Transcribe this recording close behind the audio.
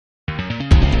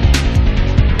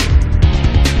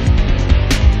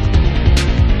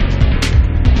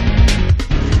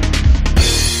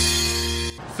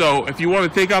So if you want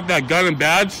to take out that gun and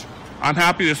badge, I'm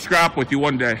happy to scrap with you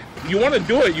one day. You want to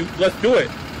do it, let's do it.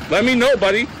 Let me know,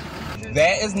 buddy.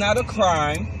 That is not a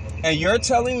crime, and you're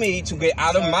telling me to get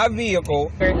out of my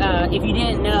vehicle. If you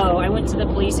didn't know, I went to the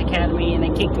police academy and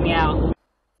they kicked me out.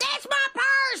 That's my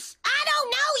purse! I don't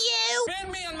know you!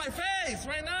 Spit me on my face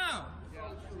right now!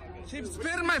 She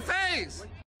spit in my face!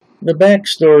 The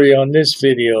backstory on this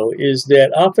video is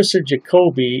that Officer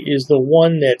Jacoby is the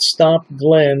one that stopped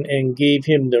Glenn and gave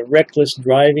him the reckless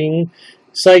driving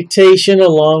citation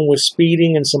along with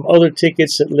speeding and some other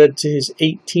tickets that led to his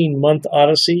 18-month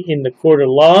odyssey in the court of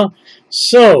law.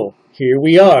 So, here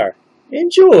we are.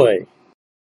 Enjoy!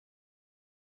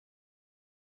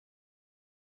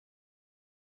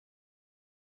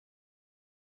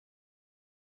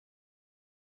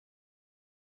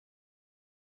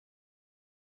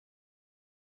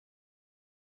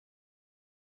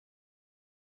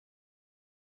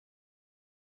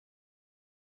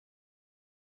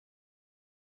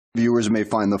 Viewers may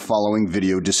find the following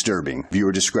video disturbing.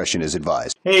 Viewer discretion is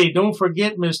advised. Hey, don't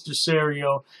forget, Mr.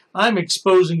 Serio, I'm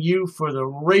exposing you for the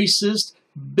racist,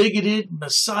 bigoted,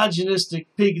 misogynistic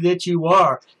pig that you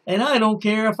are. And I don't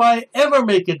care if I ever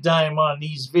make a dime on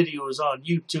these videos on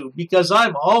YouTube, because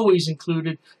I've always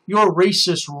included your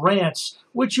racist rants,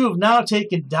 which you have now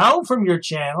taken down from your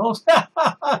channel.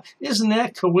 Isn't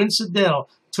that coincidental?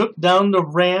 Took down the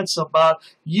rants about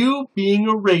you being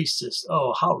a racist.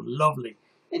 Oh, how lovely.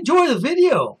 Enjoy the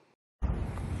video.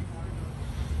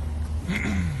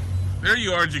 There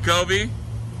you are, Jacoby.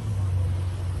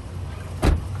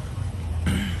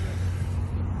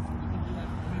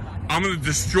 I'm going to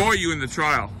destroy you in the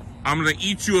trial. I'm going to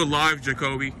eat you alive,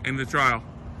 Jacoby, in the trial.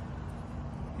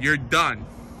 You're done.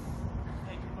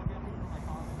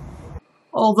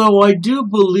 Although I do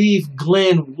believe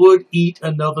Glenn would eat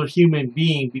another human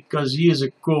being because he is a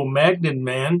Cro-Magnon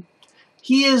man,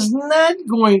 he is not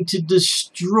going to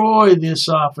destroy this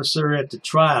officer at the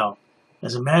trial.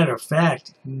 As a matter of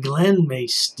fact, Glenn may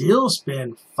still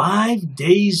spend 5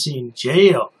 days in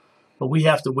jail, but we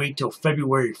have to wait till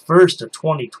February 1st of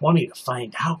 2020 to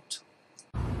find out.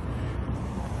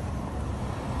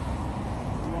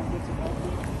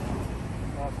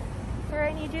 Sir,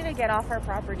 I need you to get off our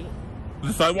property.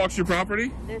 The sidewalk's your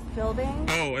property? This building?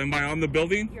 Oh, am I on the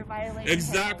building? You're violating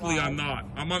Exactly, the law. I'm not.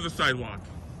 I'm on the sidewalk.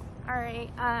 Alright,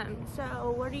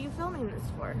 so what are you filming this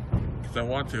for? Because I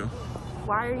want to.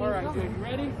 Why are you filming? You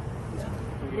ready?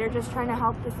 You're just trying to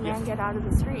help this man get out of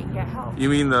the street and get help. You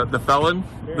mean the felon?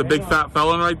 The big fat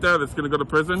felon right there that's going to go to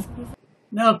prison?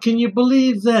 Now, can you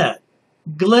believe that?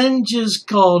 Glenn just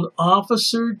called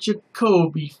Officer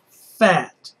Jacoby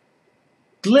fat.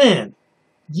 Glenn,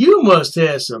 you must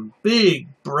have some big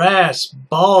brass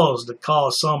balls to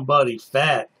call somebody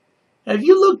fat. Have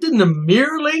you looked in the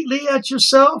mirror lately at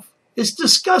yourself? It's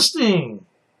disgusting.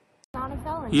 Not a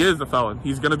felon. He is a felon.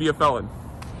 He's going to be a felon.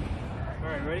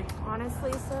 Alright, ready?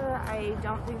 Honestly, sir, I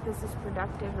don't think this is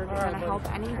productive or going to help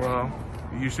anything. Well,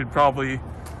 you should probably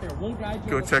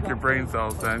go check your brain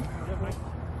cells then.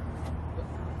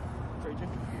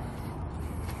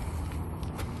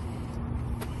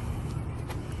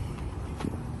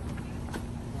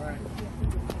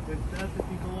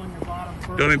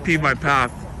 Don't impede my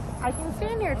path. I can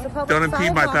stand here. It's a public Don't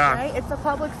impede my sidewalk, path. right? It's a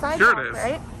public sidewalk, Sure it is.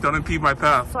 right? Don't impede my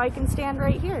path. So I can stand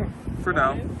right here. For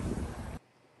now.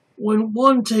 When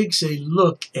one takes a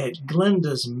look at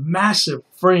Glenda's massive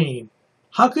frame,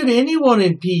 how could anyone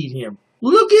impede him?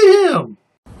 Look at him!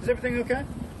 Is everything okay?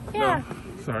 Yeah.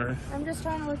 No, sorry. I'm just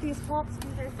trying to let these cops do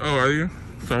their thing. Oh, are you?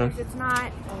 So. It's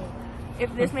not,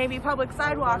 if this may be public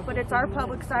sidewalk, but it's our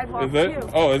public sidewalk Is it? too.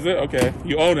 Oh, is it? Okay.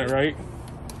 You own it, right?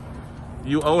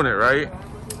 You own it, right?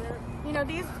 You know,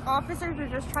 these officers are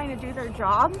just trying to do their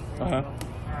job Uh-huh.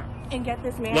 and get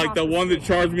this man Like off the one that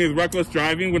charged me with reckless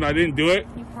driving when I didn't do it?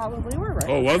 You probably were right.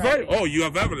 Oh, was I? Oh, you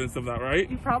have evidence of that, right?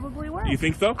 You probably were. You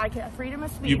think so? I can freedom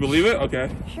of speech. You believe it?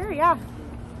 Okay. Sure, yeah.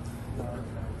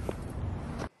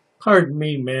 Pardon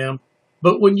me, ma'am,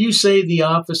 but when you say the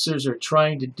officers are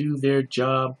trying to do their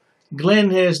job,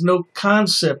 Glenn has no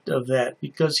concept of that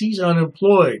because he's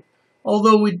unemployed.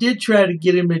 Although we did try to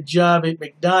get him a job at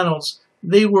McDonald's,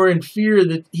 they were in fear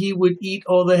that he would eat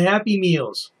all the Happy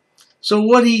Meals. So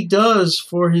what he does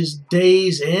for his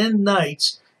days and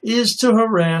nights is to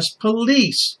harass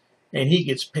police. And he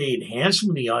gets paid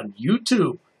handsomely on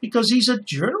YouTube because he's a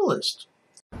journalist.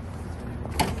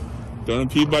 Don't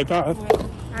impede my path.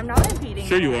 I'm not impeding.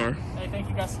 Sure you are. Hey, thank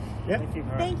you guys. Yeah. Thank you.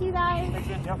 Thank you, guys.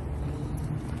 Yep.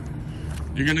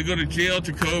 You're going to go to jail,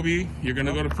 Jacoby. You're going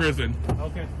to go to prison.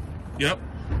 Okay. Yep.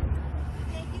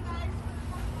 Thank you,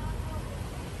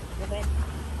 guys.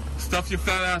 Stuff your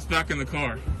fat ass back in the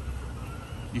car.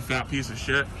 You fat piece of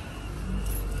shit.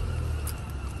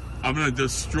 I'm gonna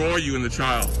destroy you in the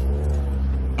trial.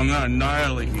 I'm gonna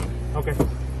annihilate you. Okay.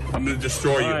 I'm gonna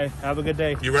destroy you. All right. Have a good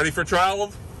day. You ready for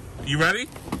trial? You ready?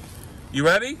 You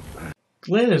ready?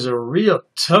 Glenn is a real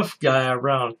tough guy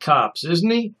around cops,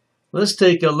 isn't he? Let's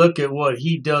take a look at what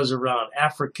he does around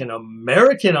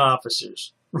African-American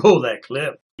officers. Roll that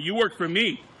clip. You work for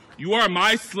me. You are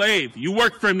my slave. You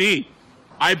work for me.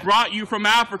 I brought you from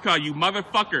Africa, you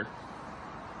motherfucker.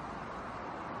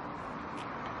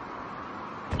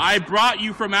 I brought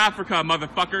you from Africa,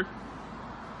 motherfucker.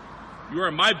 You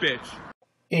are my bitch.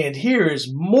 And here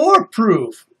is more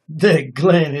proof that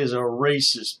Glenn is a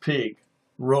racist pig.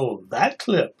 Roll that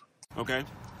clip. Okay.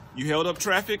 You held up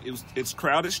traffic. It's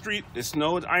crowded street. It's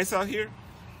snow and ice out here.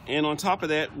 And on top of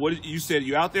that, what you said,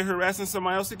 you out there harassing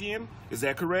somebody else again? Is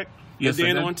that correct? Yes, and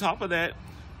then on top of that,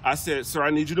 I said, sir,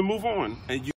 I need you to move on.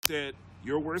 And you said,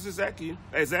 your words exactly,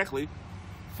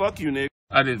 fuck you, nigga.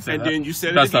 I didn't say that. And then you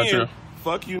said That's it again. Not true.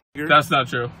 Fuck you, nigga. That's not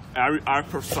true. I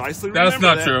precisely remember That's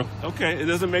not that. true. Okay, it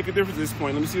doesn't make a difference at this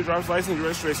point. Let me see your driver's license and your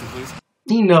registration, please.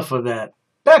 Enough of that.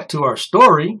 Back to our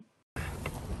story.